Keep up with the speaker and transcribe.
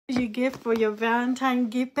You gift for your Valentine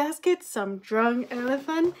gift basket some Drunk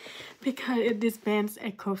Elephant because it dispenses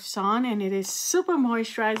a croissant and it is super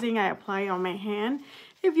moisturizing. I apply it on my hand.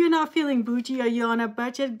 If you're not feeling bougie or you're on a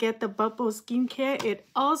budget, get the Bubble Skincare. It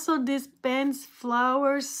also dispenses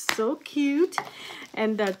flowers, so cute.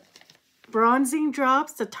 And the bronzing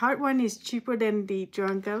drops, the Tarte one is cheaper than the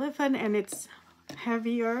Drunk Elephant and it's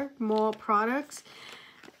heavier, more products.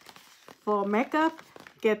 For makeup,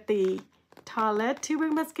 get the Toilette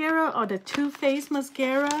Tubing Mascara or the Too Faced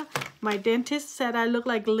Mascara. My dentist said I look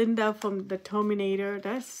like Linda from the Terminator.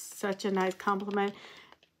 That's such a nice compliment.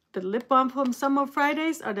 The lip balm from Summer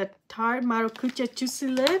Fridays or the Tarte Maracuja Juicy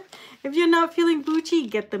Lip. If you're not feeling bougie,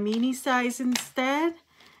 get the mini size instead.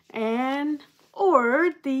 Or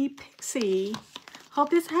the Pixie. Hope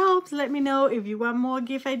this helps. Let me know if you want more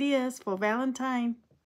gift ideas for Valentine.